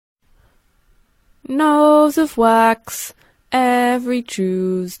Nose of Wax, every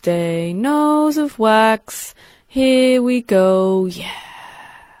Tuesday, Nose of Wax, here we go, yeah.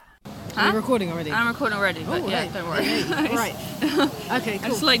 You're recording already? I'm recording already, but yeah, right. don't worry. All right. Okay, cool. I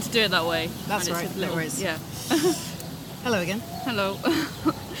just like to do it that way. That's And right, it's a no little- worries. Yeah. Hello again. Hello.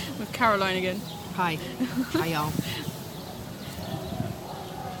 With Caroline again. Hi. Hi, y'all.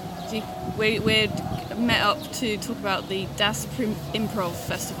 We're met up to talk about the Das Improv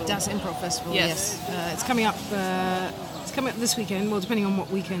Festival. Das Improv Festival, Yes. yes. It's coming up. It's coming up this weekend. Well, depending on what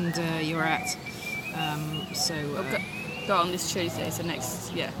weekend you're at. Go on this Tuesday, so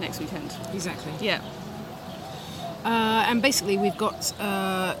next weekend. Exactly. Yeah. And basically, we've got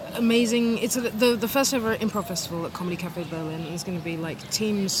amazing. It's the first ever improv festival at Comedy Cafe Berlin. There's going to be like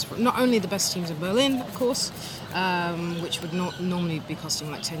teams, not only the best teams in Berlin, of course, which would not normally be costing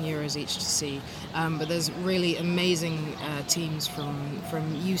like €10 each to see, but there's really amazing teams from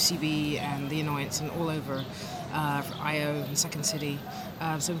UCB and the Annoyance and all over, IO and Second City.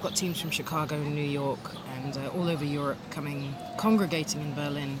 So we've got teams from Chicago and New York and all over Europe congregating in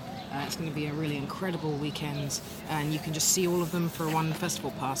Berlin. It's going to be a really incredible weekend, and you can just see all of them for one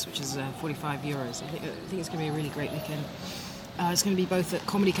festival pass, which is €45. I think it's going to be a really great weekend. It's going to be both at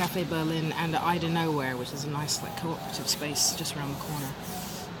Comedy Cafe Berlin and at Ida Nowhere, which is a nice like cooperative space just around the corner.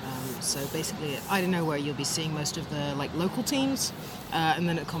 So basically, at Ida Nowhere you'll be seeing most of the like local teams, and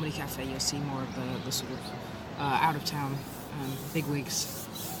then at Comedy Cafe you'll see more of the sort of out of town bigwigs,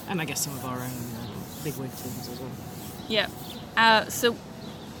 and I guess some of our own bigwig teams as well. Yeah.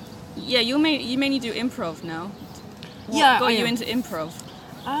 You mainly do improv now. Yeah, What got I you am. into improv?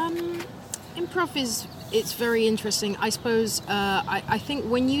 Improv it's very interesting. I suppose I think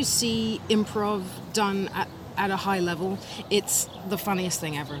when you see improv done at a high level, it's the funniest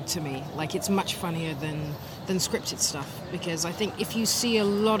thing ever to me. Like, it's much funnier than scripted stuff, because I think if you see a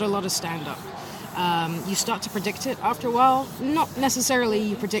lot of stand-up, you start to predict it after a while. Not necessarily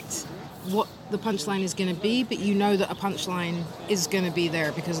you predict what the punchline is going to be, but you know that a punchline is going to be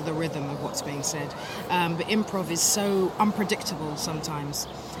there because of the rhythm of what's being said. But improv is so unpredictable sometimes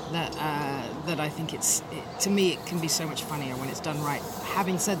that I think to me it can be so much funnier when it's done right.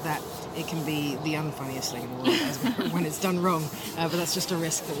 Having said that, it can be the unfunniest thing in the world when it's done wrong, but that's just a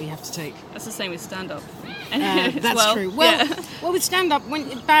risk that we have to take. That's the same with stand-up. That's true. Well, with stand-up,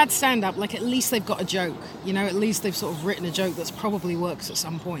 bad stand-up, like at least they've got a joke. You know, at least they've sort of written a joke that's probably works at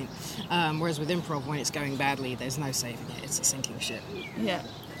some point. Whereas with improv, when it's going badly, there's no saving it. It's a sinking ship. Yeah.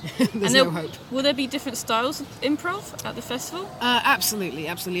 There's no hope. Will there be different styles of improv at the festival? Absolutely.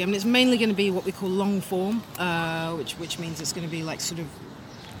 I mean, it's mainly going to be what we call long form, which means it's going to be like sort of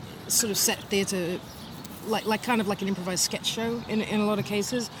set theatre, like kind of like an improvised sketch show in a lot of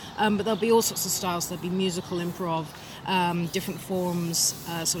cases. But there'll be all sorts of styles. There'll be musical improv, different forms,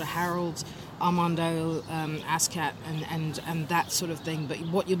 sort of Harold, Armando, ASCAT, and that sort of thing. But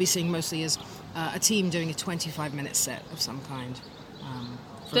what you'll be seeing mostly is a team doing a 25-minute set of some kind.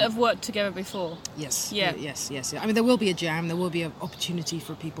 That have worked together before? Yes. Yeah. Yes. I mean, there will be a jam. There will be an opportunity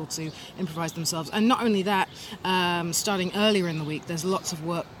for people to improvise themselves. And not only that, starting earlier in the week, there's lots of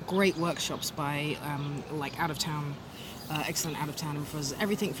great workshops by excellent out-of-town improvisers.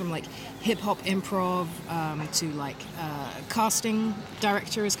 Everything from like hip-hop improv to like casting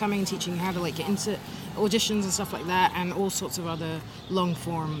director is coming, teaching how to like get into auditions and stuff like that, and all sorts of other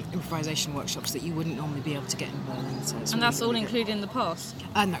long-form improvisation workshops that you wouldn't normally be able to get in Berlin. So it's And that's really, all really included in the pass?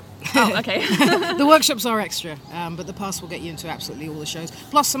 No. Oh, okay. The workshops are extra, but the pass will get you into absolutely all the shows.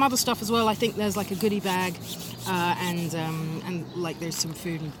 Plus some other stuff as well. I think there's like a goodie bag, and like there's some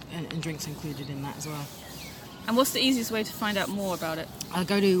food and drinks included in that as well. And what's the easiest way to find out more about it?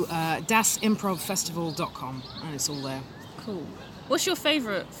 Go to dasimprovfestival.com and it's all there. Cool. What's your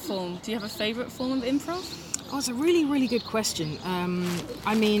favourite form? Do you have a favourite form of improv? Oh, it's a really, really good question.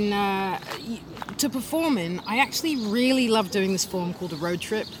 I mean, to perform in, I actually really love doing this form called a road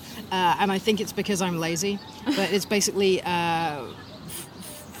trip, and I think it's because I'm lazy, but it's basically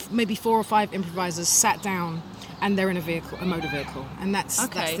maybe 4 or 5 improvisers sat down and they're in a motor vehicle, and that's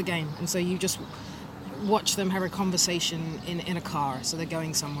the game. And so you just watch them have a conversation in a car, so they're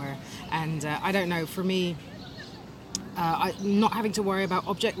going somewhere. And I don't know, for me, not having to worry about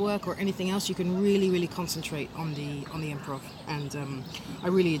object work or anything else, you can really, really concentrate on the improv, and I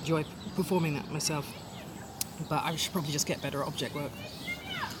really enjoy performing that myself. But I should probably just get better at object work.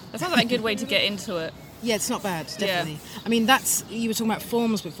 That sounds like a good way to get into it. Yeah, it's not bad, definitely. I mean, you were talking about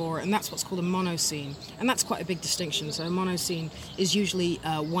forms before, and that's what's called a monoscene. And that's quite a big distinction. So a monoscene is usually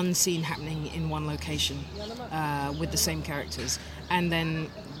one scene happening in one location with the same characters. And then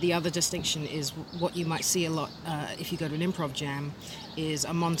the other distinction is what you might see a lot if you go to an improv jam is a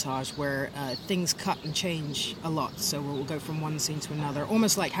montage where things cut and change a lot. So we'll go from one scene to another,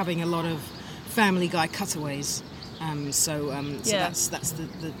 almost like having a lot of Family Guy cutaways. So that's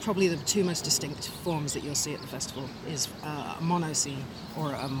probably the two most distinct forms that you'll see at the festival is a mono scene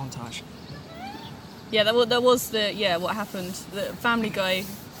or a montage. Yeah, that was what happened. The Family Guy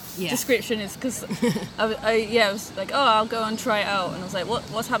description is because I was like, oh, I'll go and try it out, and I was like,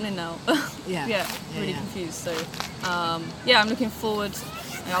 what's happening now? Really confused. So I'm looking forward.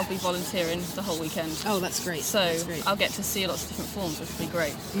 And I'll be volunteering the whole weekend. Oh, that's great. So I'll get to see lots of different forms, which will be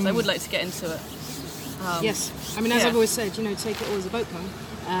great. So I would like to get into it. Yes, I mean, as I've always said, take it all as a boat pun.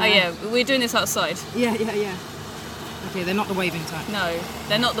 We're doing this outside. Yeah. Okay, they're not the waving type. No,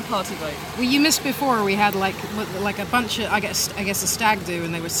 they're not the party boat. Well, you missed before. We had like a bunch of, I guess a stag do,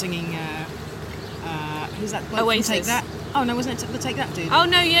 and they were singing. Who's that? Oasis. Take That. Oh no, wasn't it the Take That dude? Oh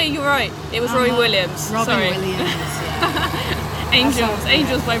no, yeah, you're right. It was Robbie Williams. Robbie Sorry. Williams. Yeah.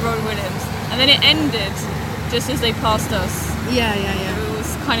 Angels by Robbie Williams, and then it ended just as they passed us. Yeah. It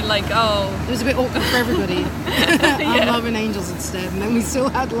was kind of like, oh. It was a bit awkward for everybody. I'm loving Angels instead, and then we still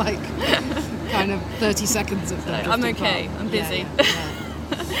had like kind of 30 seconds of them. I'm okay. I'm busy.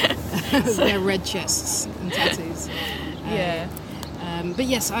 Yeah. Their red chests and tattoos. But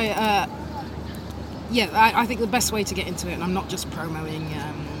yes, I think the best way to get into it, and I'm not just promoting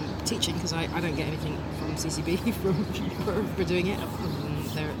teaching because I don't get anything from CCB for doing it.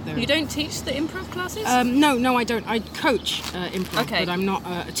 You don't teach the improv classes? No, I don't. I coach improv, but I'm not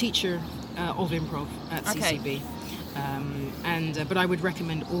a teacher of improv at CCB. But I would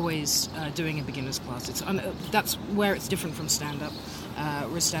recommend always doing a beginner's class. That's where it's different from stand-up.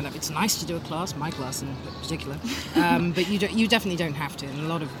 With stand-up, it's nice to do a class, my class in particular, but you definitely don't have to, and a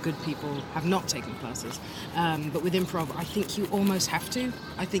lot of good people have not taken classes. But with improv, I think you almost have to.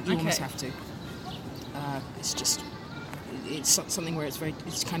 Almost have to. It's something where it's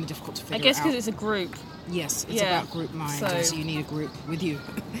kind of difficult to figure out. I guess because it's a group. Yes, it's about group mind, so you need a group with you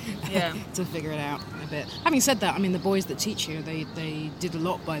to figure it out a bit. Having said that, I mean, the boys that teach here, they did a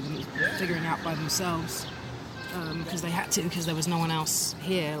lot by figuring out by themselves because they had to, because there was no one else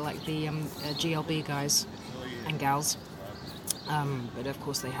here, like the GLB guys and gals. But of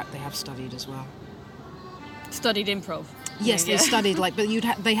course, they have studied as well. Studied improv? Yes, they studied, but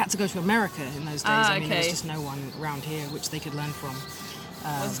they had to go to America in those days. I mean, there's just no one around here which they could learn from.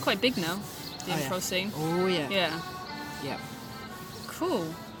 Well, it's quite big now, the improv scene. Oh, yeah. Yeah. Cool.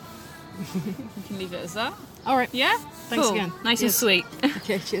 We can leave it as that. All right. Yeah? Thanks cool. again. Nice and sweet.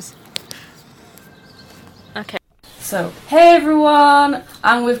 Okay, cheers. Okay. So, hey everyone,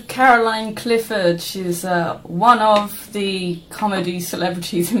 I'm with Caroline Clifford. She's one of the comedy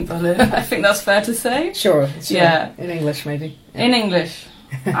celebrities in Berlin. I think that's fair to say. Sure. Yeah. In English, maybe. Yeah. In English.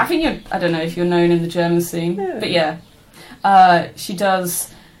 I think I don't know if you're known in the German scene, but yeah. She does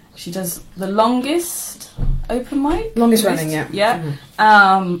the longest open mic. Longest running, yeah. Yeah.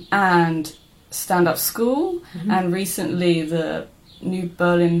 Mm-hmm. And stand-up school, and recently the New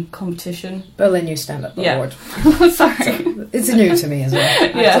Berlin competition. Berlin New Stand-Up Award. Sorry. It's new to me as well. I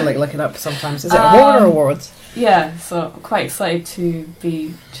have to look it up sometimes. Is it award or awards? Yeah, so I'm quite excited to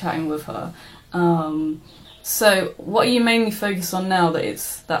be chatting with her. So what are you mainly focused on now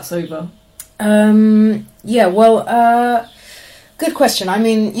that that's over? Good question. I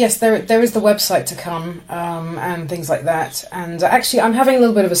mean, yes, there is the website to come and things like that. And actually, I'm having a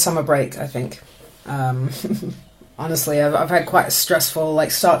little bit of a summer break, I think. Honestly, I've had quite a stressful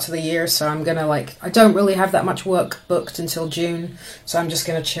start to the year, so I'm gonna I don't really have that much work booked until June, so I'm just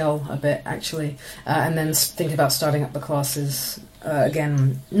gonna chill a bit actually, and then think about starting up the classes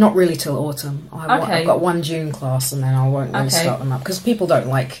again. Not really till autumn. I've got one June class, and then I won't really start them up because people don't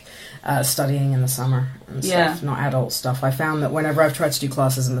like studying in the summer and stuff, not adult stuff. I found that whenever I've tried to do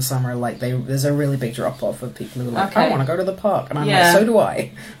classes in the summer, there's a really big drop off of people who are like, I want to go to the park, and I'm like, so do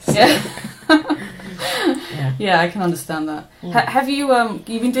I. So, yeah, I can understand that. Have you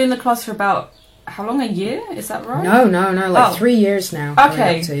you've been doing the class for about how long? A year? Is that right? No, 3 years now.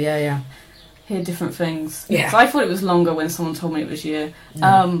 Okay. Yeah. Hear different things. Yeah. So I thought it was longer when someone told me it was a year.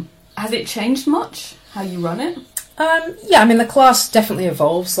 Has it changed much how you run it? I mean, the class definitely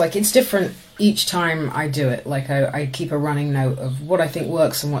evolves. It's different each time I do it. I keep a running note of what I think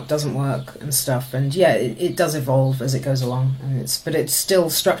works and what doesn't work and stuff. And yeah, it does evolve as it goes along. But it's still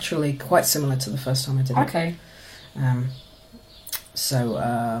structurally quite similar to the first time I did it. Okay.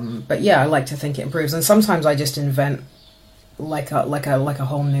 So, but yeah, I like to think it improves, and sometimes I just invent like a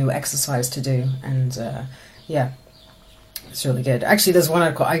whole new exercise to do, and yeah, it's really good. Actually, there's one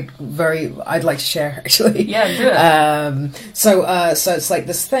I'd like to share. Actually, yeah, do it. So it's like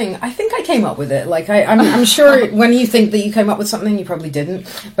this thing. I think I came up with it. Like I'm sure when you think that you came up with something, you probably didn't.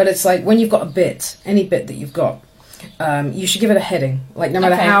 But it's like when you've got a bit, any bit that you've got, you should give it a heading. Like no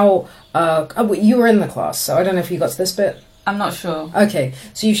matter how. You were in the class, so I don't know if you got to this bit. I'm not sure. Okay,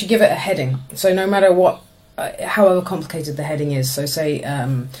 so you should give it a heading. So no matter what, however complicated the heading is. So say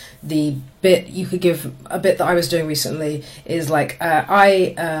the bit you could give a bit that I was doing recently is like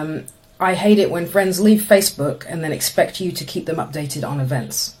I hate it when friends leave Facebook and then expect you to keep them updated on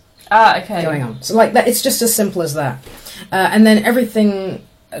events. Okay. Going on. So like that, it's just as simple as that, and then everything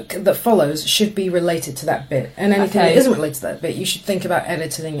that follows should be related to that bit, and anything that isn't related to that bit you should think about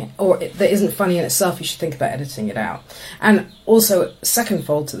editing it, or that isn't funny in itself you should think about editing it out. And also second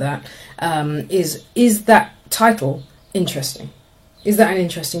fold to that is that title interesting? Is that an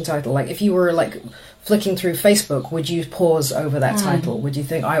interesting title? Like if you were like flicking through Facebook, would you pause over that title? Would you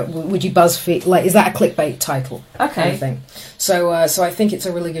think would you BuzzFeed, like is that a clickbait title? Okay. Kind of thing. So I think it's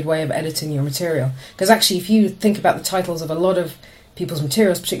a really good way of editing your material, because actually if you think about the titles of a lot of people's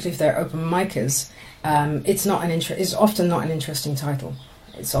materials, particularly if they're open micers, it's often not an interesting title.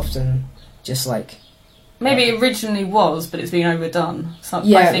 It's often just like maybe it originally was, but it's been overdone. So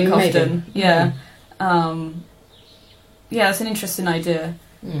yeah, I think maybe. often, yeah, yeah, it's an interesting idea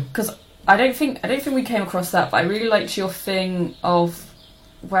because I don't think we came across that, but I really liked your thing of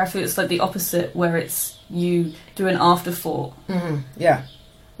where I feel it's like the opposite, where it's you do an afterthought, yeah,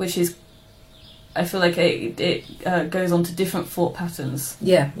 which is. I feel like it goes on to different thought patterns.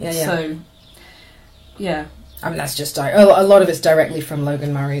 Yeah. So, yeah. I mean, that's just a lot of it's directly from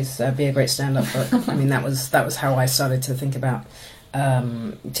Logan Murray's "Be a Great Stand-Up" book. I mean, that was how I started to think about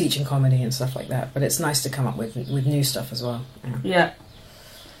teaching comedy and stuff like that. But it's nice to come up with new stuff as well. Yeah.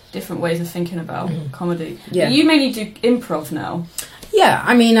 Different ways of thinking about comedy. Yeah. You mainly do improv now. Yeah,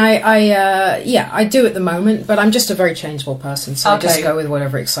 I mean, I do at the moment, but I'm just a very changeable person, so I just go with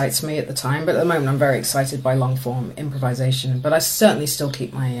whatever excites me at the time. But at the moment, I'm very excited by long form improvisation. But I certainly still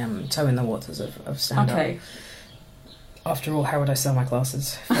keep my toe in the waters of stand up. Okay. After all, how would I sell my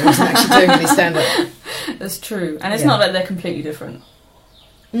classes if I wasn't actually doing any stand up? That's true, and it's not like they're completely different.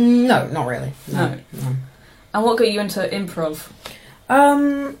 No, not really. No. And what got you into improv?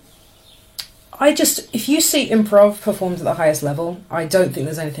 If you see improv performed at the highest level, I don't think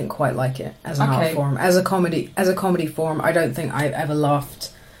there's anything quite like it as an art form. As a comedy form, I don't think I've ever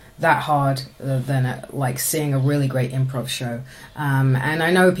laughed that hard than at, like, seeing a really great improv show. And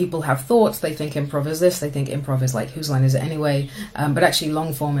I know people have thoughts. They think improv is this. They think improv is like, whose line is it anyway? But actually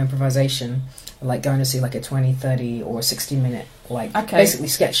long form improvisation, like going to see like a 20, 30 or 60 minute, like basically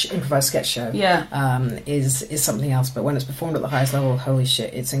improvised sketch show, is something else. But when it's performed at the highest level, holy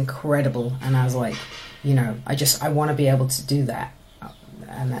shit, it's incredible. And I was like, I want to be able to do that.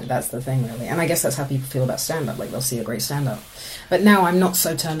 And that's the thing, really. And I guess that's how people feel about stand-up. Like, they'll see a great stand-up. But now I'm not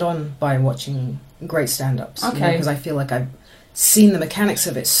so turned on by watching great stand-ups. Because I feel like I've seen the mechanics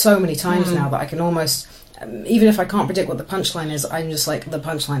of it so many times now that I can almost... even if I can't predict what the punchline is, I'm just like, the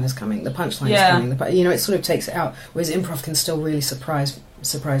punchline is coming. The punchline is coming. It sort of takes it out. Whereas improv can still really surprise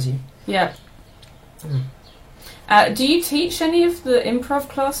you. Yeah. Do you teach any of the improv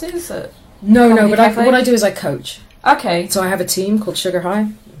classes? No, but what I do is I coach. Okay. So I have a team called Sugar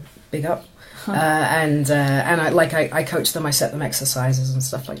High, big up, and I coach them. I set them exercises and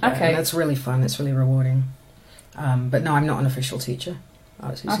stuff like that. Okay. And that's really fun. It's really rewarding. But no, I'm not an official teacher.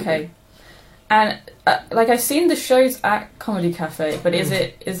 Okay. And I've seen the shows at Comedy Cafe, but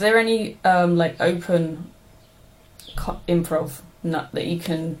is there any open improv that you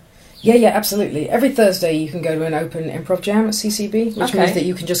can? Yeah, absolutely. Every Thursday you can go to an open improv jam at CCB, which means that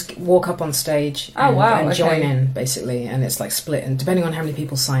you can just walk up on stage and join in, basically. And it's like split, and depending on how many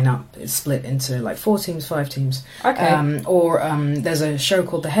people sign up, it's split into like 4 teams, 5 teams. Okay. Or there's a show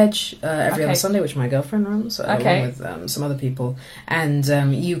called The Hedge every other Sunday, which my girlfriend runs, along with some other people. And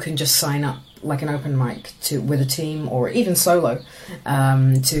you can just sign up like an open mic with a team or even solo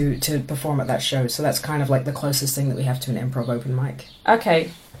to perform at that show. So that's kind of like the closest thing that we have to an improv open mic. Okay.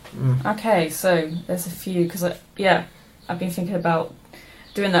 Okay, so there's a few, because I've been thinking about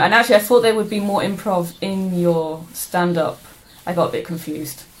doing that, and actually I thought there would be more improv in your stand-up. I got a bit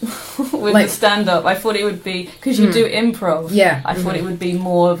confused with the stand-up. I thought it would be, because you do improv, I thought it would be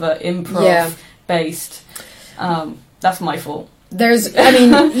more of a improv based. That's my fault. There's, I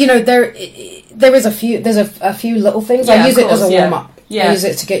mean, there is a few little things. I use it as a warm-up. I use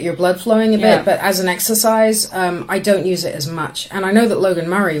it to get your blood flowing a bit, but as an exercise, I don't use it as much. And I know that Logan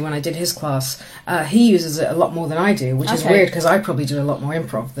Murray, when I did his class, he uses it a lot more than I do, which is weird because I probably do a lot more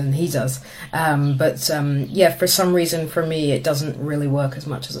improv than he does. But for some reason, for me, it doesn't really work as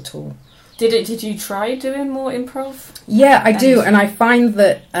much as a tool. Did you try doing more improv? Yeah, I do, and I find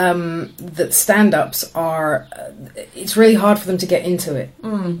that that stand-ups are it's really hard for them to get into it,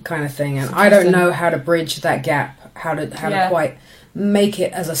 kind of thing. And I don't know how to bridge that gap, how to quite make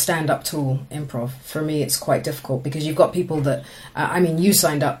it as a stand-up tool, improv. For me, it's quite difficult because you've got people that you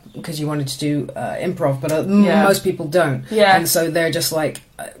signed up because you wanted to do improv, but most people don't, and so they're just like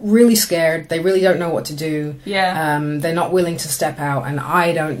really scared. They really don't know what to do. They're not willing to step out, and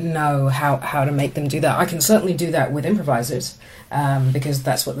I don't know how to make them do that. I can certainly do that with improvisers, because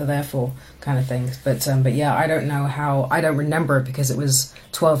that's what they're there for, kind of things. But I don't know how. I don't remember because it was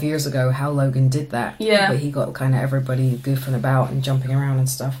 12 years ago how Logan did that. But he got kind of everybody goofing about and jumping around and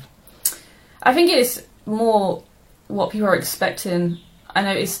stuff. I think it's more what people are expecting. I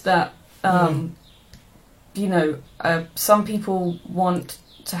noticed that some people want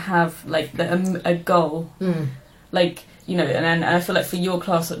to have like a goal, like and I feel like for your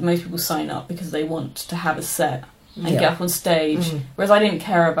class that most people sign up because they want to have a set and get up on stage, whereas I didn't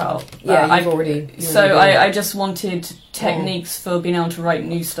care about I just wanted techniques for being able to write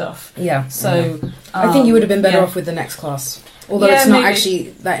new stuff. I think you would have been better off with the next class, although it's not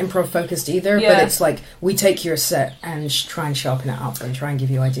actually that improv focused either, but it's like we take your set and try and sharpen it up and try and give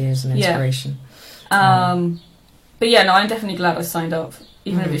you ideas and inspiration. But I'm definitely glad I signed up,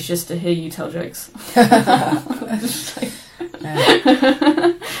 even if it's just to hear you tell jokes.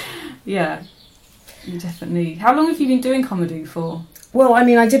 You definitely. How long have you been doing comedy for? Well,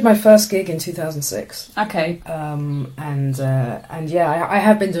 I did my first gig in 2006. Okay. I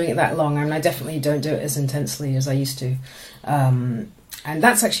have been doing it that long. I definitely don't do it as intensely as I used to. And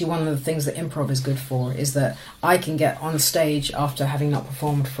that's actually one of the things that improv is good for, is that I can get on stage after having not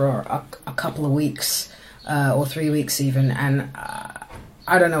performed for a couple of weeks, or 3 weeks even, and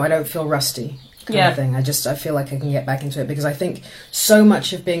I don't know, I don't feel rusty. Kind of thing. I feel like I can get back into it because I think so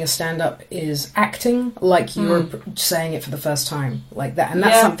much of being a stand-up is acting like you're saying it for the first time, like that, and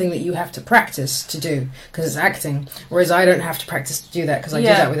that's something that you have to practice to do because it's acting. Whereas I don't have to practice to do that because I do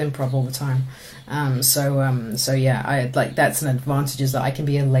that with improv all the time. I like that's an advantage, is that I can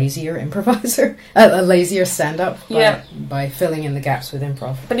be a lazier improviser, a lazier stand-up by filling in the gaps with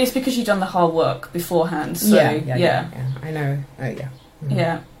improv. But it's because you've done the hard work beforehand. So I know.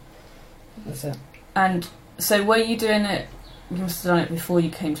 That's it. And so were you doing it, you must have done it before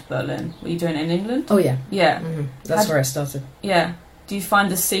you came to Berlin. Were you doing it in England? Oh, yeah. Yeah. Mm-hmm. That's where I started. Yeah. Do you find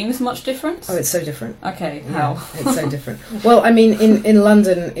the scenes much different? Oh, it's so different. Okay, how? It's so different. Well, in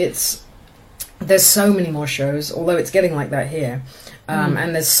London, there's so many more shows, although it's getting like that here.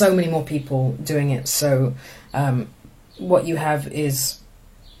 And there's so many more people doing it. So what you have is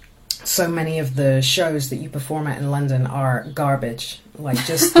so many of the shows that you perform at in London are garbage. Like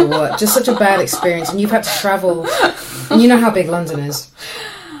just such a bad experience, and you've had to travel, and you know how big London is,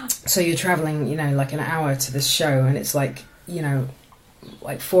 so you're traveling like an hour to this show, and it's like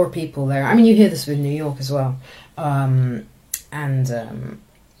like 4 people there. You hear this with New York as well, and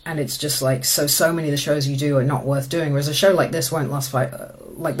it's just like so many of the shows you do are not worth doing, whereas a show like this won't last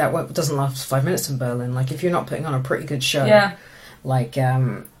doesn't last 5 minutes in Berlin. Like if you're not putting on a pretty good show, like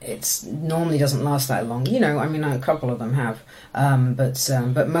it's normally doesn't last that long. A couple of them have,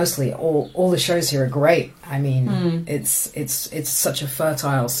 but mostly all the shows here are great. It's such a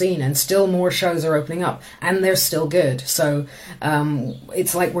fertile scene, and still more shows are opening up, and they're still good. So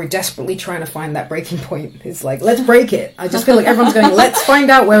it's like we're desperately trying to find that breaking point. It's like, let's break it. I just feel like everyone's going, let's find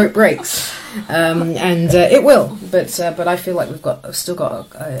out where it breaks, and it will. But I feel like we've still got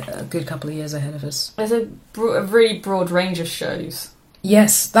a good couple of years ahead of us. There's a really broad range of shows.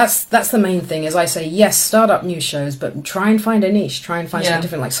 Yes, that's the main thing. Is I say yes, start up new shows, but try and find a niche. Try and find something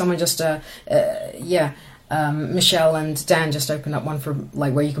different. Like someone just Michelle and Dan just opened up one for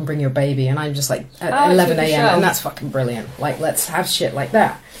like where you can bring your baby, and I'm just like at 11 a.m. and that's fucking brilliant. Like let's have shit like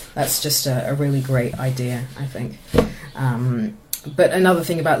that. That's just a really great idea, I think. But another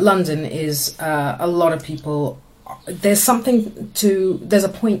thing about London is a lot of people. There's a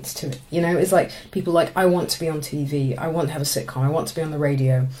point to it, it's like people like, I want to be on TV, I want to have a sitcom, I want to be on the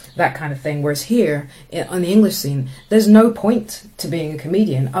radio, that kind of thing. Whereas here on the English scene, there's no point to being a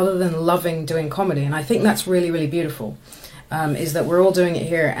comedian other than loving doing comedy, and I think that's really, really beautiful, is that we're all doing it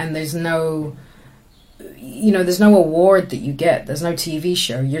here, and there's no award that you get, there's no TV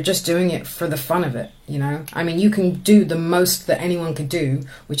show, you're just doing it for the fun of it. You can do the most that anyone could do,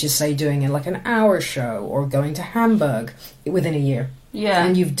 which is say doing it like an hour show or going to Hamburg within a year. Yeah.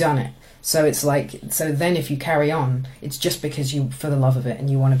 And you've done it. So it's like, so then if you carry on, it's just because you, for the love of it, and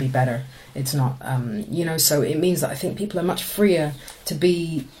you want to be better. It's not, so it means that I think people are much freer to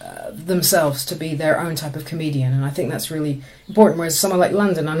be themselves, to be their own type of comedian. And I think that's really important. Whereas somewhere like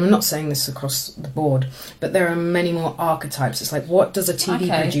London, and I'm not saying this across the board, but there are many more archetypes. It's like, what does a TV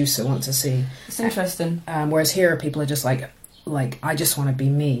producer want to see? It's interesting. Whereas here, people are just like, I just want to be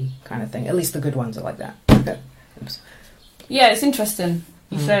me kind of thing. At least the good ones are like that. Oops. Yeah, it's interesting.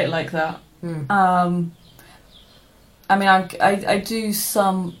 You say it like that. I mean, I do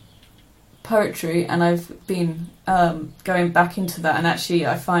some poetry, and I've been going back into that, and actually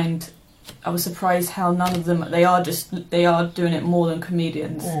I was surprised how none of them, they are doing it more than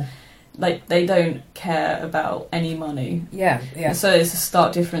comedians. Like, they don't care about any money. Yeah. And so it's a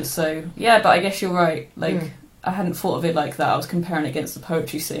stark difference. So yeah, but I guess you're right. Like, I hadn't thought of it like that. I was comparing it against the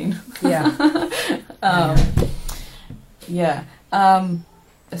poetry scene.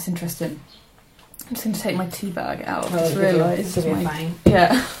 That's interesting. I'm just going to take my tea bag out. I just realised.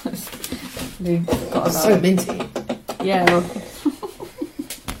 Yeah. It's so minty. Yeah.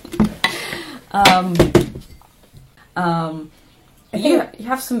 You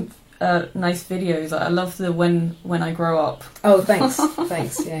have some nice videos. I love the when I grow up. Oh, thanks.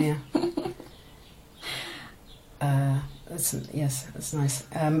 Thanks. Yeah. That's nice.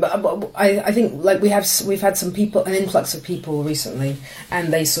 But I think like we've had some people, an influx of people recently,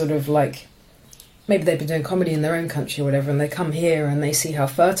 and they sort of like, maybe they've been doing comedy in their own country or whatever, and they come here and they see how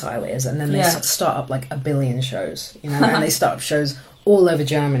fertile it is, and then they start up like 1 billion shows, and they start up shows all over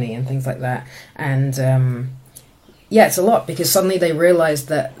Germany and things like that. And it's a lot, because suddenly they realise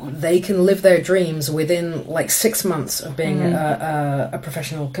that they can live their dreams within like 6 months of being a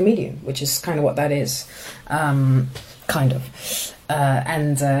professional comedian, which is kind of what that is.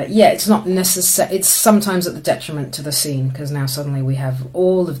 It's not necessary. It's sometimes at the detriment to the scene, because now suddenly we have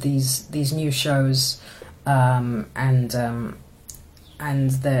all of these new shows,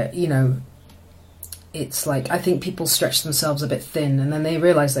 it's like, I think people stretch themselves a bit thin, and then they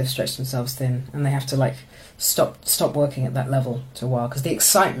realise they've stretched themselves thin, and they have to like stop working at that level to a while, because the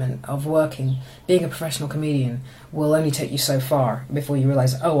excitement of being a professional comedian will only take you so far before you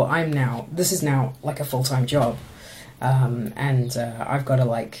realise, this is now like a full-time job. I've got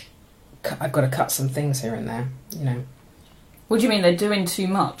to cut some things here and there, What do you mean, they're doing too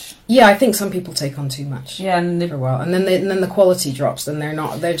much? Yeah, I think some people take on too much. Yeah, and for a while, and then the quality drops. Then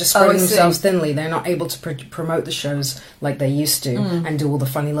they're just spreading themselves thinly. They're not able to promote the shows like they used to, and do all the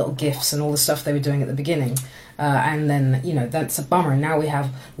funny little gifs and all the stuff they were doing at the beginning. And then that's a bummer. Now we have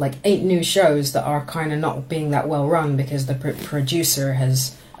like 8 new shows that are kind of not being that well run, because the producer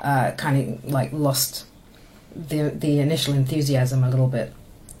has kind of like lost the initial enthusiasm a little bit.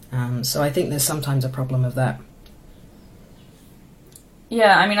 So I think there's sometimes a problem of that.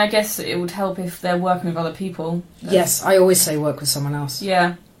 Yeah, I mean, I guess it would help if they're working with other people. Yes, I always say work with someone else.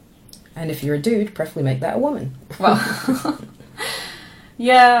 Yeah. And if you're a dude, preferably make that a woman. Well,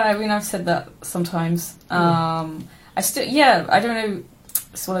 yeah, I mean, I've said that sometimes. I don't know,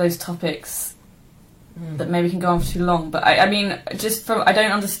 it's one of those topics that maybe can go on for too long, but I mean, I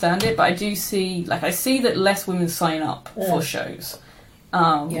don't understand it, but I do see, like, I see that less women sign up for shows.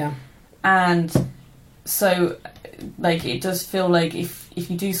 And so, like, it does feel like if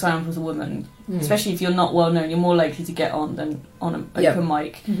you do sign up as a woman, especially if you're not well known, you're more likely to get on than on an open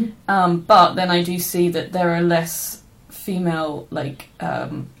mic. But then I do see that there are less female, like,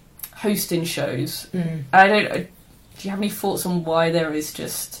 hosting shows. Do you have any thoughts on why there is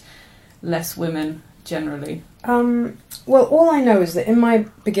just less women generally? Well, all I know is that in my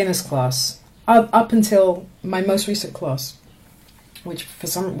beginners class, up until my most recent class, which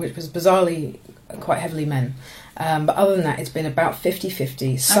was bizarrely quite heavily men, but other than that, it's been about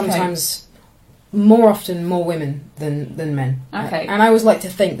 50-50. Sometimes, more often, more women than men. Okay. And I always like to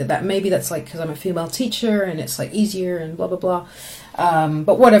think that maybe that's like because I'm a female teacher and it's like easier and blah blah blah.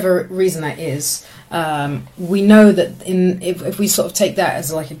 But whatever reason that is, we know that if we sort of take that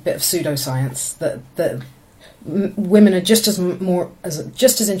as like a bit of pseudoscience, that women are just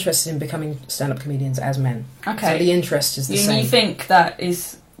as interested in becoming stand-up comedians as men. Okay. So the interest is the same. You think that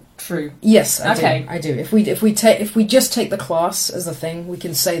is true? Yes, I do. If we just take the class as the thing, we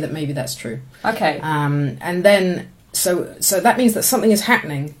can say that maybe that's true. Okay. And then so that means that something is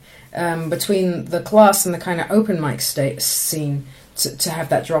happening between the class and the kind of open mic scene to have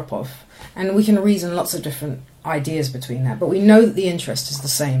that drop off, and we can reason lots of different ideas between that, but we know that the interest is the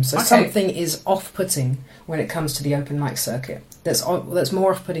same. So something is off-putting when it comes to the open mic circuit. That's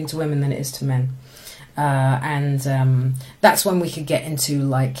more off-putting to women than it is to men. And that's when we could get into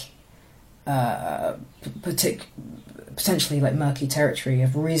like potentially like murky territory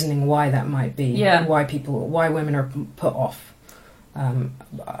of reasoning why that might be, why women are put off. I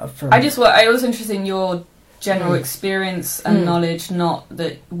was interested in your general experience and knowledge, not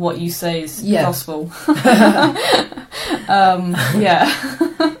that what you say is gospel.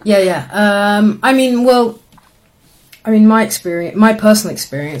 My personal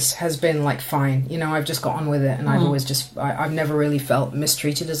experience has been like fine. You know, I've just got on with it, and I've never really felt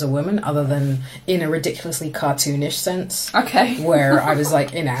mistreated as a woman, other than in a ridiculously cartoonish sense. Okay. Where I was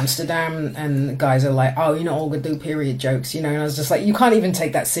like in Amsterdam, and guys are like, "Oh, you're not all gonna do period jokes," you know, and I was just like, "You can't even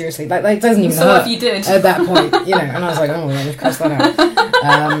take that seriously. Like it doesn't even hurt." So if you did at that point, you know, and I was like, "Oh, let me cross that out."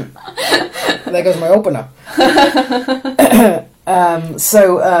 There goes my opener.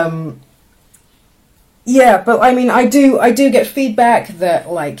 Yeah, but I mean, I do get feedback that,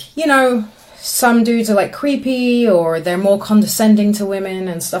 like, you know, some dudes are like creepy or they're more condescending to women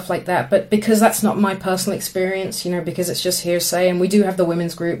and stuff like that. But because that's not my personal experience, you know, because it's just hearsay, and we do have the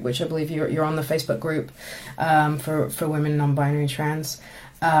women's group, which I believe you're on the Facebook group for women, non-binary, trans.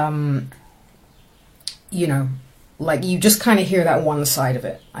 You know, like you just kind of hear that one side of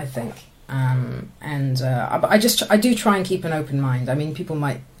it, I think. I do try and keep an open mind. I mean, people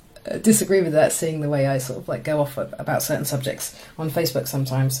might disagree with that, seeing the way I sort of like go off about certain subjects on Facebook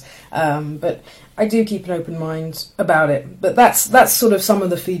sometimes, but I do keep an open mind about it. But that's sort of some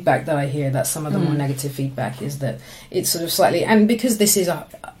of the feedback that I hear. That's some of the more negative feedback, is that it's sort of slightly, and because this is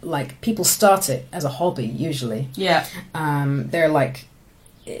like people start it as a hobby usually. They're like,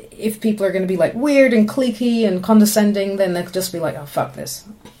 if people are going to be like weird and cliquey and condescending, then they'll just be like, oh, fuck this,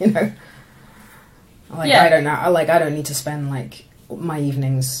 you know. Like I don't know. I don't need to spend like my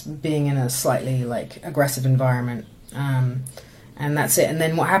evenings being in a slightly like aggressive environment, and that's it. And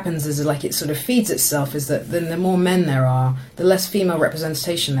then what happens is like it sort of feeds itself, is that then the more men there are, the less female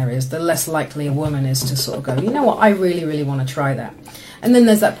representation there is, the less likely a woman is to sort of go, you know what, I really, really want to try that. And then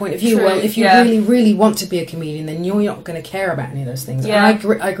there's that point of view, well, if you really, really want to be a comedian, then you're not going to care about any of those things. And I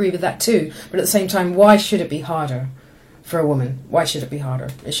agree with that too. But at the same time, why should it be harder for a woman? Why should it be harder?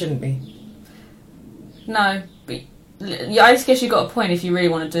 It shouldn't be. No, but yeah, I just guess you got a point if you really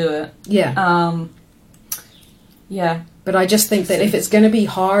want to do it. Yeah. Yeah. But I just think that if it's going to be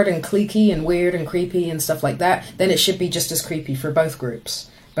hard and cliquey and weird and creepy and stuff like that, then it should be just as creepy for both groups.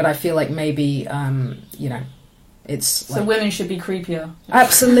 But I feel like maybe, you know, it's so like, women should be creepier.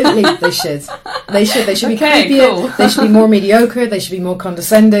 Absolutely, they should. They should be okay, creepier. Cool. They should be more mediocre. They should be more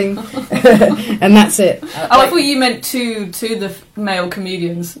condescending, and that's it. I thought you meant to the male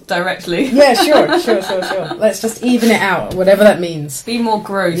comedians directly. Yeah, sure. Let's just even it out, whatever that means. Be more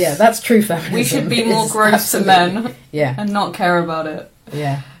gross. Yeah, that's true feminism. We should be more gross to men. Yeah, and not care about it.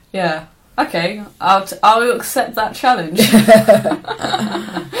 Yeah. Yeah. Okay, I'll accept that challenge.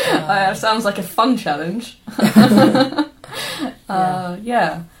 Sounds like a fun challenge.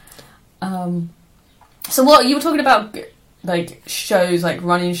 Yeah. So what you were talking about, like shows, like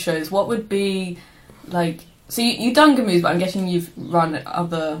running shows. What would be like? So you've done Gamoos, but I'm guessing you've run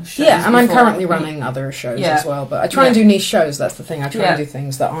other shows. Yeah, and I'm currently running other shows as well. But I try and do niche shows. That's the thing. I try and do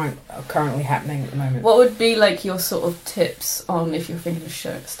things that aren't currently happening at the moment. What would be like your sort of tips on if you're thinking of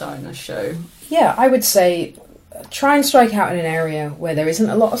starting a show? Yeah, I would say try and strike out in an area where there isn't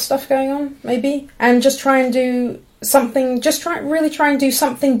a lot of stuff going on, maybe, and just try and do something. Just try and do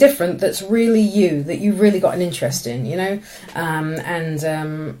something different that's really you, that you've really got an interest in, you know,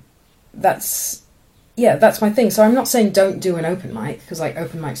 that's my thing. So I'm not saying don't do an open mic, because like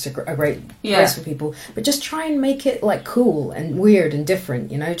open mics are a great place for people, but just try and make it like cool and weird and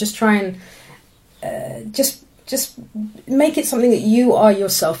different, you know. Just try and just make it something that you are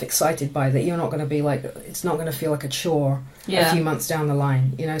yourself excited by, that you're not going to be like, it's not going to feel like a chore a few months down the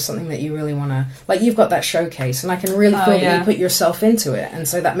line, you know, something that you really want to, like you've got that showcase and I can really feel that you put yourself into it, and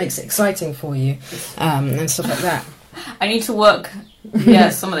so that makes it exciting for you, and stuff like that. I need to work. It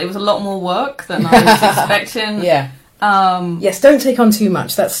was a lot more work than I was expecting. Yes, don't take on too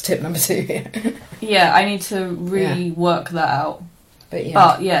much. That's tip number 2. I need to really work that out. But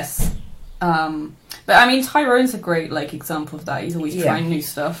yes. But I mean, Tyrone's a great like example of that. He's always trying new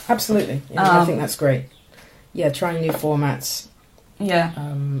stuff. Absolutely. I think that's great. Yeah, trying new formats. Yeah.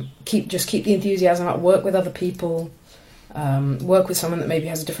 Keep the enthusiasm up. Work with other people. Work with someone that maybe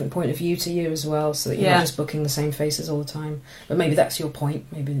has a different point of view to you as well, so that you're not just booking the same faces all the time. But maybe that's your point.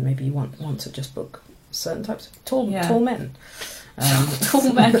 Maybe you want to just book certain types of tall men.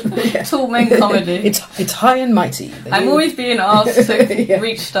 Tall men comedy. It's high and mighty. I'm always being asked to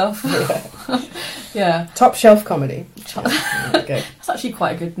reach stuff. Yeah. Top shelf comedy. Okay. That's actually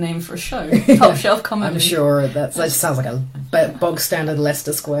quite a good name for a show. Top shelf comedy. I'm sure that sounds like a bog standard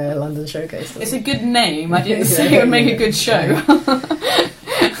Leicester Square London showcase. It's a good name. I didn't say it would make a good show.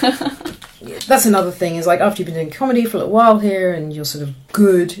 That's another thing, is like after you've been doing comedy for a little while here and you're sort of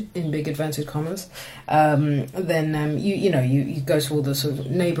good in big inverted commas, then you go to all the sort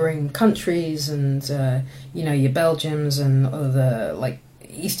of neighbouring countries and your Belgiums and other like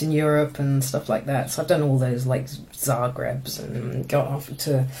Eastern Europe and stuff like that. So I've done all those like Zagrebs and got off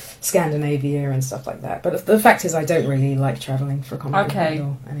to Scandinavia and stuff like that. But the fact is I don't really like travelling for comedy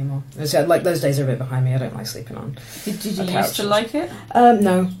anymore. So, like those days are a bit behind me. I don't like sleeping on. Did you used to like it?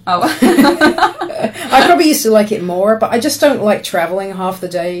 No. Oh. I probably used to like it more, but I just don't like travelling half the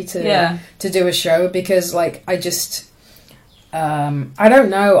day to do a show because like I just I don't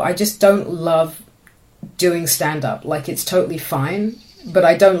know. I just don't love doing stand-up. Like it's totally fine, but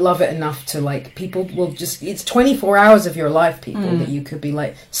I don't love it enough to like people will just it's 24 hours of your life people that you could be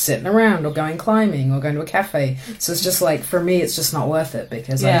like sitting around or going climbing or going to a cafe. So it's just like for me it's just not worth it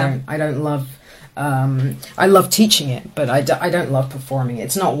because I don't love I love teaching it, but I don't love performing it.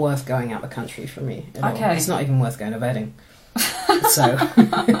 It's not worth going out the country for me at all. It's not even worth going to Reading. So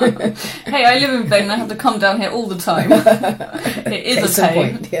hey, I live in Reading. I have to come down here all the time. It is a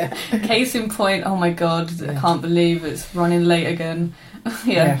pain. Case in point. Oh my god, I can't believe it's running late again.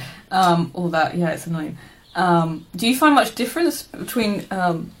 All that. Yeah, it's annoying. Do you find much difference between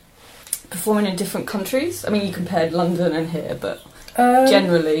performing in different countries? I mean, you compared London and here, but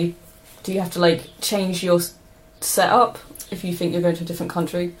generally, do you have to like change your setup if you think you're going to a different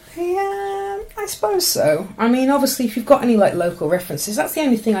country? Yeah, I suppose so. I mean, obviously, if you've got any like local references, that's the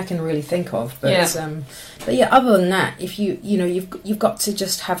only thing I can really think of. But other than that, if you've got to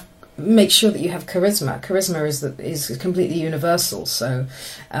just make sure that you have charisma. Charisma is completely universal. So,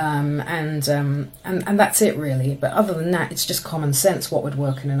 and that's it really. But other than that, it's just common sense. What would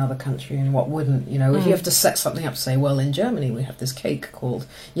work in another country and what wouldn't? You know, if you have to set something up, say, well, in Germany we have this cake called,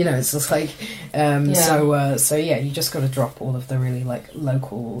 it's just like, so you just got to drop all of the really like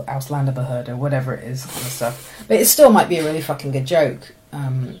local Ausländerbehörde or whatever it is kind of stuff. But it still might be a really fucking good joke,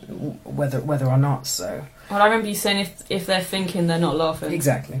 whether or not. So. Well, I remember you saying if they're thinking, they're not laughing.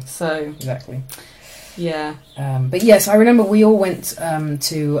 Exactly. So. Exactly. Yeah. But yes, I remember we all went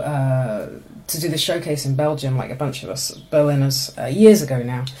to do the showcase in Belgium, like a bunch of us Berliners, years ago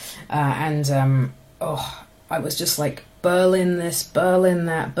now. I was just like, Berlin this, Berlin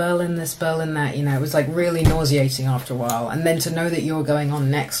that, Berlin this, Berlin that. It was like really nauseating after a while. And then to know that you're going on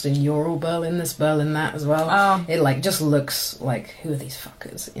next and you're all Berlin this, Berlin that as well. It like just looks like, who are these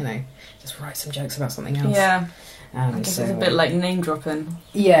fuckers? Just write some jokes about something else. Yeah. I guess it's a bit like name dropping.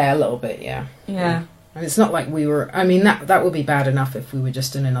 Yeah, a little bit, yeah. Yeah. And it's not like we were... I mean, that would be bad enough if we were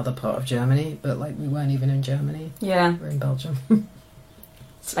just in another part of Germany, but like we weren't even in Germany. Yeah. We're in Belgium.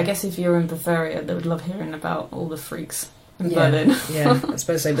 I guess if you're in Bavaria, they would love hearing about all the freaks in Berlin. Yeah, I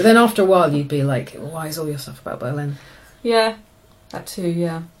suppose so. But then after a while, you'd be like, why is all your stuff about Berlin? Yeah, that too,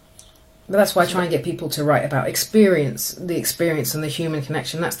 yeah. But that's why I try and get people to write about the experience and the human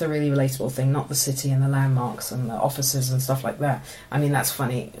connection. That's the really relatable thing, not the city and the landmarks and the offices and stuff like that. I mean, that's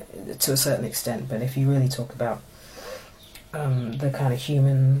funny to a certain extent, but if you really talk about the kind of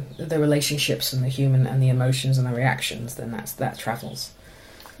human, the relationships and the human and the emotions and the reactions, then that travels.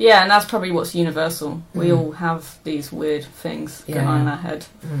 Yeah, and that's probably what's universal. We all have these weird things going on in our head.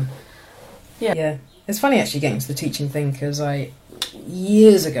 Yeah. It's funny actually getting to the teaching thing because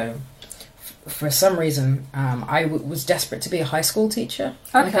years ago, for some reason, I was desperate to be a high school teacher.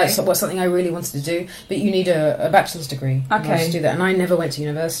 Okay. Like was something I really wanted to do, but you need a bachelor's degree in order to do that, and I never went to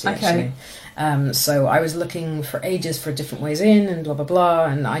university actually. So I was looking for ages for different ways in and blah blah blah,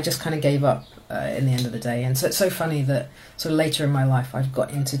 and I just kind of gave up in the end of the day. And so it's so funny that sort of later in my life I've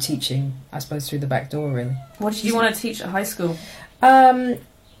got into teaching, I suppose, through the back door really. What did you want to teach at high school?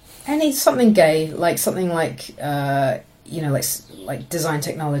 Something gay, like something like like design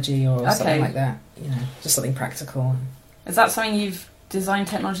technology or something like that. Just something practical. Is that something design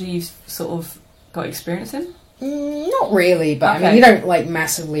technology you've sort of got experience in? Not really, but I mean, you don't like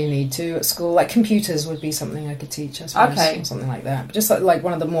massively need to at school. Like computers would be something I could teach, I suppose, or something like that. But just like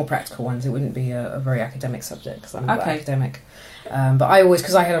one of the more practical ones, it wouldn't be a very academic subject because I'm not academic. But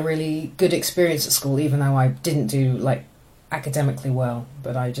because I had a really good experience at school, even though I didn't do like academically well,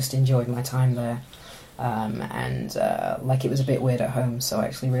 but I just enjoyed my time there. It was a bit weird at home, so I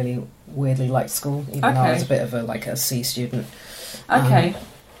actually really weirdly liked school, even though I was a bit of a C student.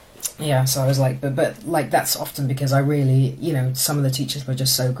 Yeah, so I was like, but like that's often because I really, you know, some of the teachers were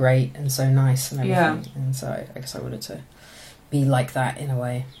just so great and so nice and everything, and so I guess I wanted to be like that in a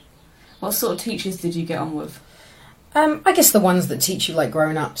way. What sort of teachers did you get on with? I guess the ones that teach you like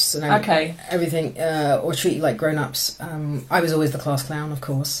grown-ups and everything, or treat you like grown-ups. I was always the class clown, of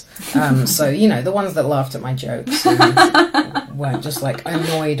course. So, you know, the ones that laughed at my jokes and weren't just like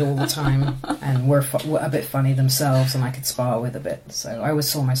annoyed all the time and were a bit funny themselves and I could spar with a bit. So I always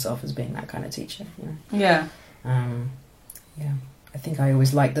saw myself as being that kind of teacher. You know? Yeah. Yeah. I think I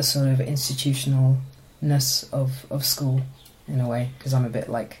always liked the sort of institutionalness of school in a way, because I'm a bit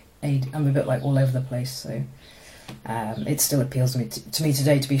like all over the place, so... it still appeals to me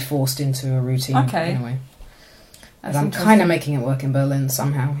today to be forced into a routine in a way. But I'm kind of making it work in Berlin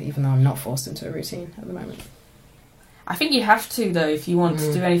somehow, even though I'm not forced into a routine at the moment. I think you have to, though, if you want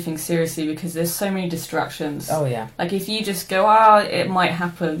to do anything seriously, because there's so many distractions. Oh, yeah. Like, if you just go, it might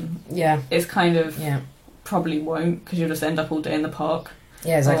happen. Yeah. It's kind of... Yeah. Probably won't, because you'll just end up all day in the park.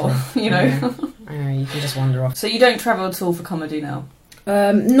 Yeah, exactly. Or, you know. Yeah. I know, you can just wander off. So you don't travel at all for comedy now?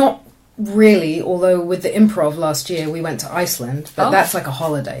 Not really, although with the improv last year we went to Iceland, but that's like a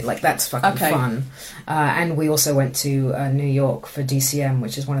holiday, like that's fucking fun. And we also went to New York for DCM,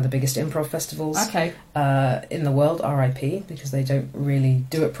 which is one of the biggest improv festivals in the world, RIP, because they don't really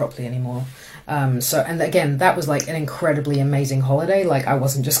do it properly anymore. And again, that was like an incredibly amazing holiday. Like I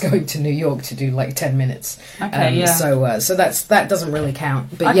wasn't just going to New York to do like 10 minutes. So that doesn't really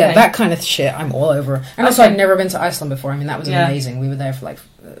count. But yeah, that kind of shit I'm all over. And also I'd never been to Iceland before. I mean, that was amazing. We were there for like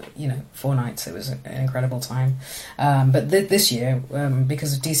 4 nights. It was an incredible time. But this year,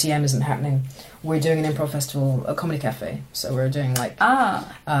 because of DCM isn't happening, we're doing an improv festival at Comedy Cafe. So we're doing like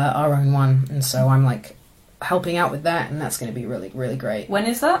our own one. And so I'm like helping out with that, and that's going to be really, really great. When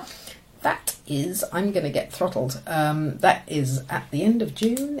is that? That is, I'm going to get throttled. That is at the end of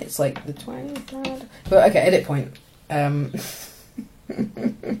June. It's like the 23rd. But okay, edit point.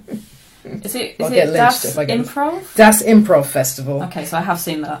 Is it Das Improv? Das Improv Festival. Okay, so I have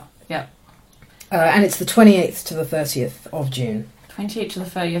seen that. Yeah. And it's the 28th to the 30th of June. 28th to the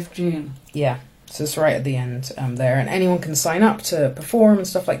 30th June. Yeah. So it's right at the end there. And anyone can sign up to perform and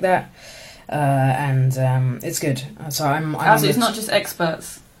stuff like that. And it's good. So I'm so it's not just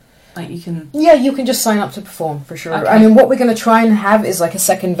experts. Like you can... Yeah, you can just sign up to perform, for sure. Okay. I mean, what we're going to try and have is like a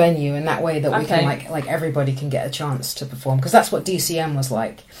second venue, and that way that we can like everybody can get a chance to perform, because that's what DCM was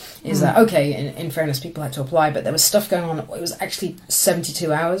like. Is that in fairness, people had to apply, but there was stuff going on. It was actually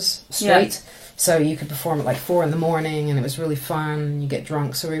 72 hours straight, so you could perform at like 4 a.m, and it was really fun. You get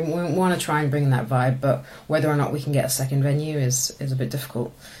drunk, so we want to try and bring that vibe, but whether or not we can get a second venue is a bit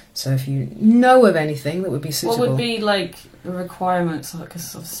difficult. So if you know of anything that would be suitable... What would be, like, the requirements?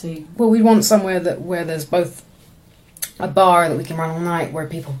 Because obviously... Well, we want somewhere where there's both a bar that we can run all night, where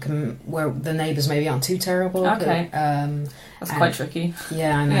the neighbours maybe aren't too terrible. Okay. That's quite tricky.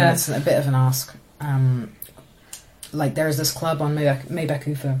 Yeah, I know. Yeah. It's a bit of an ask. Like, there's this club on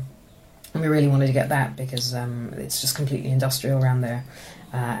Maybach-Ufer, and we really wanted to get that because it's just completely industrial around there.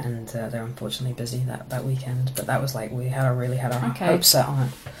 And they're unfortunately busy that weekend. But that was like, we really had our hopes set on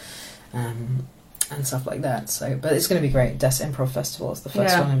it. And stuff like that. So, but it's going to be great. Das Improv Festival is the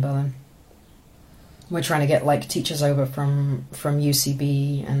first one in Berlin. We're trying to get like teachers over from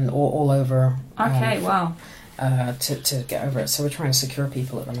UCB and all over. Okay, wow. To get over it. So we're trying to secure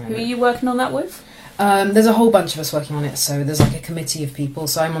people at the moment. Who are you working on that with? There's a whole bunch of us working on it, so there's like a committee of people.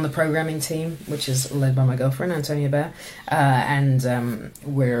 So I'm on the programming team, which is led by my girlfriend, Antonia Bear, and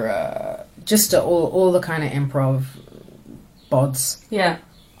we're just all the kind of improv bods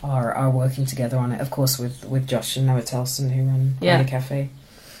are working together on it, of course, with Josh and Noah Telson, who run the cafe.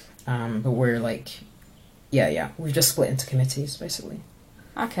 But we're like, we've just split into committees, basically.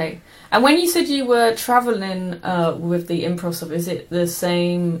 Okay. And when you said you were travelling with the improv stuff, is it the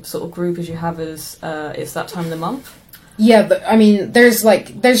same sort of group as you have as It's That Time of the Month? Yeah, but I mean, there's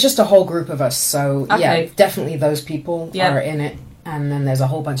just a whole group of us, so yeah, definitely those people are in it, and then there's a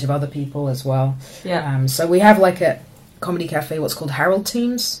whole bunch of other people as well. Yeah. So we have like a Comedy Cafe, what's called Harold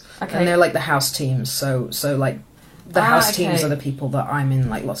teams, and they're like the house teams. So like the house teams are the people that I'm in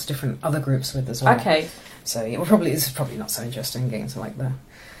like lots of different other groups with as well. Okay. So yeah, this is probably not so interesting getting to like the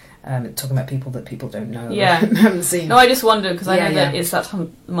talking about people that people don't know, haven't seen. No, I just wondered because I know that It's That Time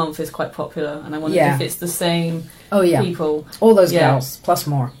of the Month is quite popular, and I wondered if it's the same people. All those gals plus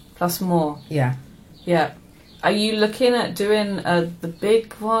more. Yeah. Are you looking at doing the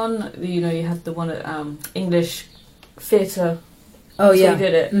big one? You know, you had the one at English Theatre. Oh yeah, you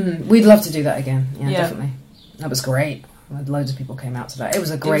did it. We'd love to do that again. Yeah, definitely. That was great. Loads of people came out to that. It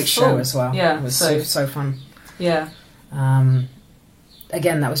was a great show as well. Yeah, it was so fun. Yeah.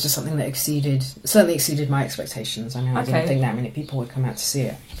 again, that was just something that certainly exceeded my expectations. I mean, I didn't think that many people would come out to see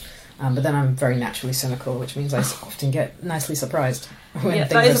it. But then I'm very naturally cynical, which means I often get nicely surprised when things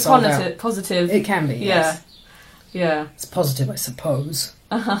that is are positive. It can be, yes. Yeah. It's positive, I suppose.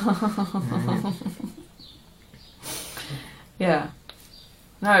 Yeah.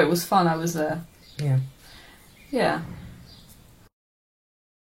 No, it was fun. I was there. Yeah. Yeah.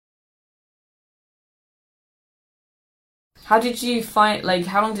 How did you find,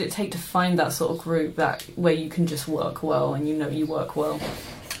 how long did it take to find that sort of group where you can just work well and you work well?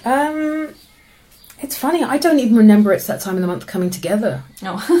 It's funny, I don't even remember it's that time of the month coming together.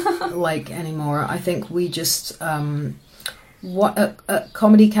 No. Anymore. I think we just, at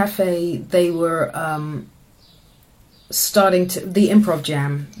Comedy Cafe, they were starting the Improv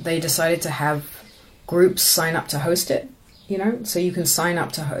Jam, they decided to have groups sign up to host it. So you can sign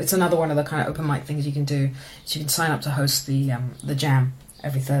up to. It's another one of the kind of open mic things you can do. So you can sign up to host the jam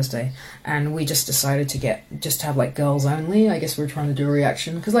every Thursday, and we just decided to have girls only. I guess we're trying to do a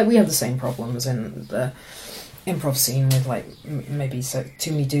reaction because we have the same problems in the improv scene with maybe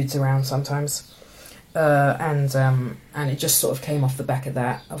too many dudes around sometimes, and it just sort of came off the back of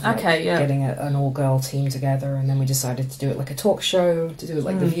that getting an all girl team together, and then we decided to do it like a talk show, to do it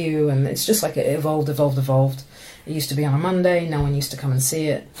like The View, and it's just it evolved. It used to be on a Monday, no one used to come and see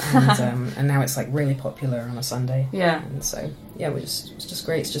it, and now it's really popular on a Sunday. Yeah. And so, it's just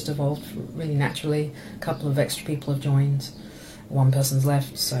great. It's just evolved really naturally. A couple of extra people have joined. One person's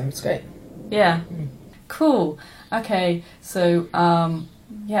left, so it's great. Yeah. Cool. Okay, so,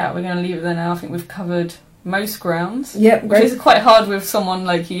 we're going to leave it there now. I think we've covered most grounds. Yep, great. Which is quite hard with someone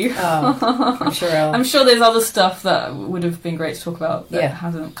like you. I'm sure I'm sure there's other stuff that would have been great to talk about that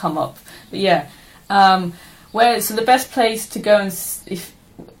hasn't come up. But so the best place to go and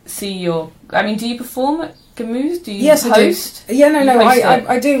see your... I mean, do you perform at Gamoo's? Do you host? I do. Yeah,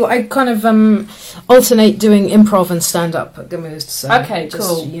 I do. I kind of alternate doing improv and stand-up at Gamoo's. So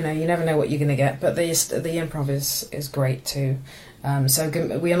cool. You never know what you're going to get. But the improv is great too. So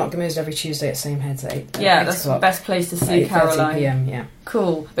we are not Gamoo's every Tuesday at Same Heads at 8. Yeah, that's the best place to see Caroline. 8:30 p.m. Yeah.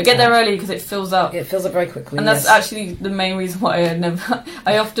 Cool, but get there early because it fills up. It fills up very quickly, and that's actually the main reason why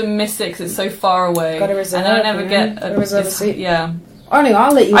I often miss it because it's so far away. Got to reserve, and I never get a reserve seat. Yeah. Oh no,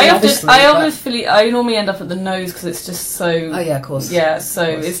 I'll let you. I normally end up at the nose because it's just so. Oh yeah, of course. Yeah, so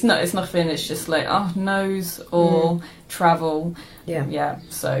it's nothing. It's just nose or travel. Yeah. Yeah.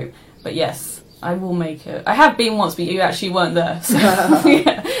 So, but yes. I will make it. I have been once, but you actually weren't there. So,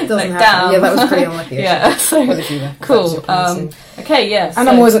 yeah. Doesn't happen. Yeah, that was pretty unlucky. Yeah, so, cool. Okay, yes. And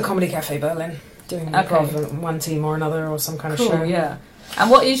I'm always at Comedy Cafe Berlin doing improv one team or another or some kind of show. Yeah.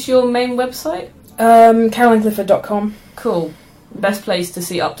 And what is your main website? CarolineClifford.com. Cool. Best place to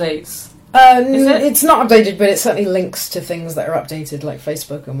see updates. Is it? It's not updated, but it certainly links to things that are updated, like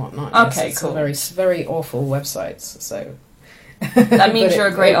Facebook and whatnot. Okay, yes, cool. Very, very awful websites. So. That means you're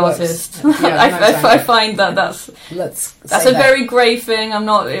a great artist. Yeah, I find that's a very grey thing. I'm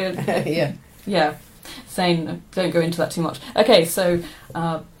not. Yeah. Saying don't go into that too much. Okay, so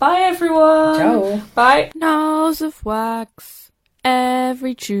bye everyone. Ciao. Bye. Nose of Wax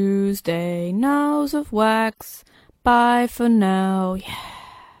every Tuesday. Nose of Wax. Bye for now. Yeah.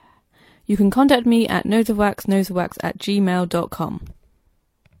 You can contact me at noseofwax@gmail.com.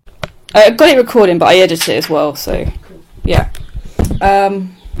 I've got it recording, but I edit it as well. So yeah.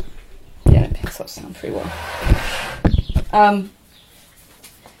 It picks up sound pretty well. I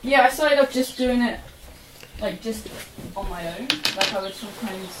started off just doing it just on my own. I would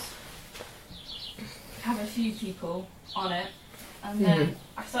sometimes have a few people on it, and then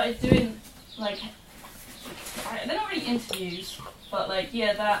I started doing they're not really interviews, but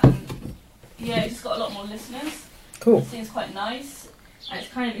that, and it just got a lot more listeners. Cool. It seems quite nice, and it's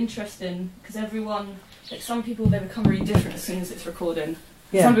kind of interesting because everyone. Some people, they become really different as soon as it's recording.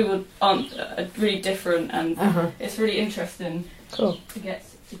 Yeah. Some people aren't really different, and it's really interesting to get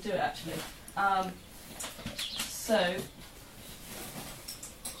to do it actually. But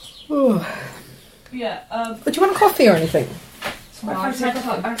do you want a coffee or anything? I'm trying to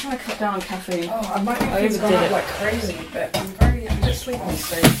cut down on caffeine. Oh, I might have gone up like crazy, but I'm a bit sleepy,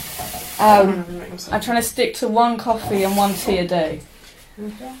 so. I'm trying to stick to one coffee and one tea a day.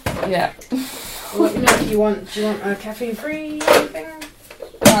 Okay. Yeah. Well, let me know if you want. Do you want a caffeine-free anything?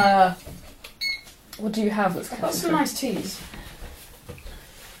 What do you have that's caffeine-free? I've got some nice teas.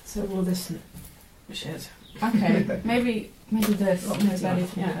 So all this shit. Okay, maybe this.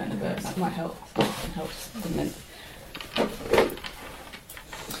 That might help. Helps a minute.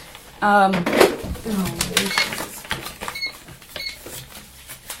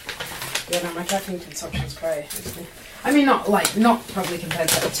 Yeah, no, my caffeine consumption's great. I mean, not probably compared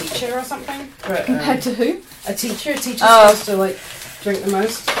to a teacher or something, but Compared to who? a teacher's supposed to like drink the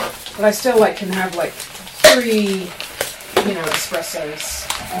most, but I still like can have like 3, espressos,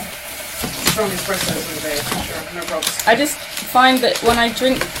 strong espressos in a day, sure, no problem. I just find that when I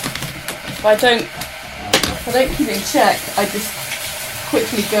drink, if I don't keep it in check, I just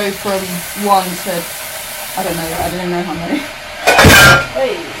quickly go from 1 to, I don't know how many.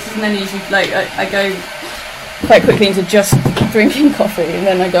 Hey. And then usually, like, I go quite quickly into just drinking coffee, and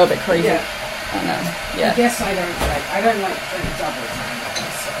then I go a bit crazy. Yeah. I know. Yeah. I guess I don't like drink double time,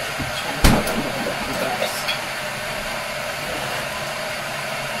 so I try to have a little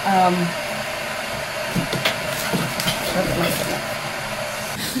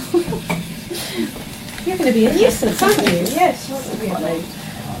bit You're going to be a nuisance, aren't you? Yes, what would be funny.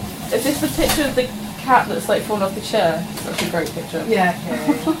 Is this the picture of the cat that's like fallen off the chair? That's a great picture. Yeah.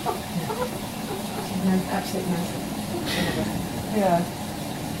 No, absolutely no. Yeah.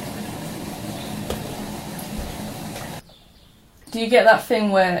 Do you get that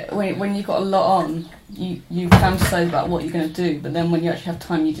thing where when you've got a lot on, you fantasize about what you're going to do, but then when you actually have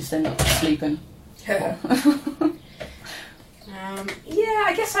time, you just end up sleeping? Yeah,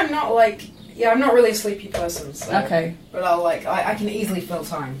 I guess I'm not like... Yeah, I'm not really a sleepy person, so... Okay. But I'll like... I can easily fill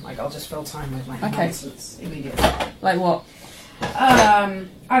time. Like, I'll just fill time with like nonsense immediately. Like what? I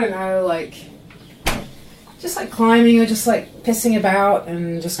don't know, like... Just like climbing or just like pissing about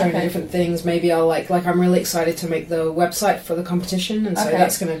and just going to different things. Maybe I'll like I'm really excited to make the website for the competition, and so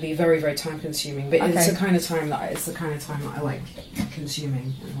that's going to be very, very time consuming. But it's the kind of time that I like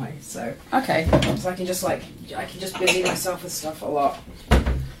consuming in a way. So so I can just busy myself with stuff a lot.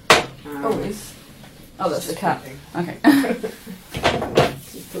 That's the cat. Okay.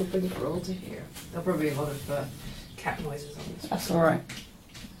 Keep open for all to hear. There'll probably be a lot of cat noises on this. That's all right.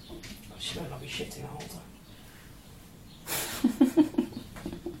 She might not be shitting the whole time.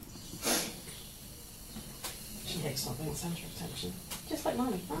 She takes something at centre of attention. Just like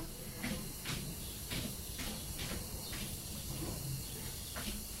mommy, huh?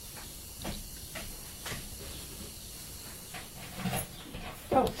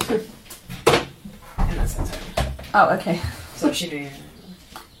 Oh. And that's it. Oh, okay. So she knew.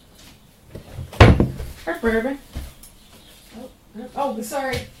 Her baby. Oh,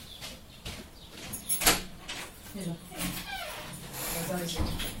 sorry.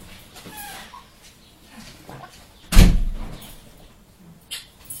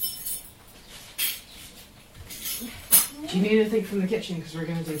 Do you need anything from the kitchen? Because we're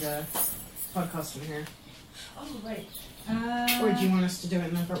going to do the podcast in here. Oh, right. Or do you want us to do it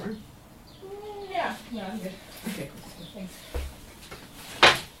in the front room? Yeah, I'm good. Okay, cool. Thanks.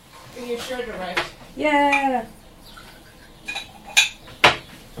 Are you sure to right? Yeah.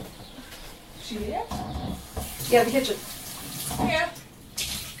 She there? Yeah, the kitchen. Yeah.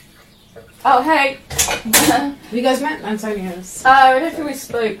 Oh, hey. Have you guys met? Antonio's. I don't think we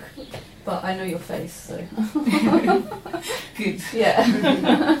spoke, but I know your face, so. Good. Yeah.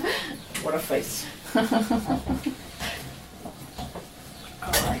 What a face.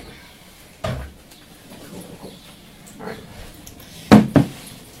 Alright. Alright.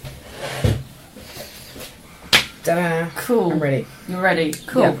 Ta-da. Cool. I'm ready. You're ready.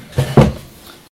 Cool. Yeah.